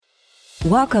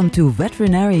Welcome to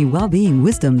Veterinary Wellbeing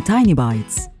Wisdom Tiny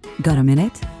Bites. Got a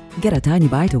minute? Get a tiny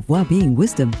bite of well-being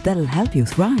wisdom that'll help you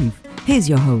thrive. Here's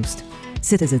your host,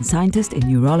 citizen scientist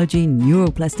in neurology,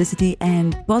 neuroplasticity,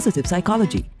 and positive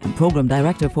psychology, and program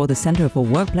director for the Center for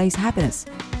Workplace Happiness,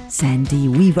 Sandy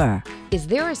Weaver. Is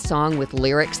there a song with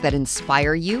lyrics that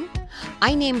inspire you?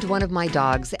 I named one of my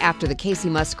dogs after the Casey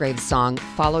Musgraves song,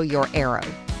 Follow Your Arrow.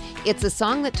 It's a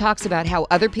song that talks about how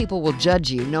other people will judge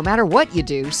you no matter what you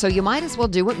do, so you might as well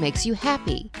do what makes you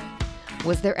happy.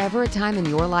 Was there ever a time in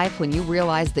your life when you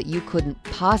realized that you couldn't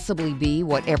possibly be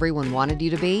what everyone wanted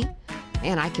you to be?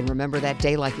 Man, I can remember that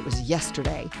day like it was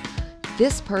yesterday.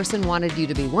 This person wanted you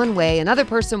to be one way, another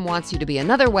person wants you to be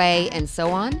another way, and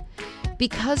so on.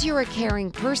 Because you're a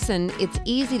caring person, it's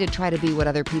easy to try to be what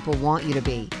other people want you to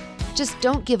be. Just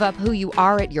don't give up who you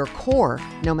are at your core,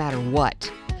 no matter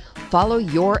what. Follow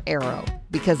your arrow,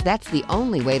 because that's the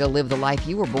only way to live the life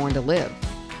you were born to live.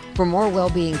 For more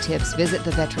well-being tips, visit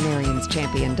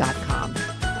theveterinarianschampion.com.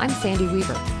 I'm Sandy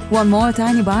Weaver. Want more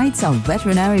tiny bites of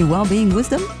veterinary well-being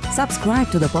wisdom?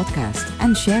 Subscribe to the podcast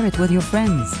and share it with your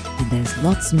friends. And there's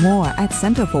lots more at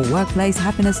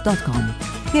centerforworkplacehappiness.com.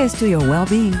 Here's to your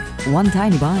well-being, one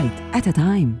tiny bite at a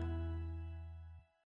time.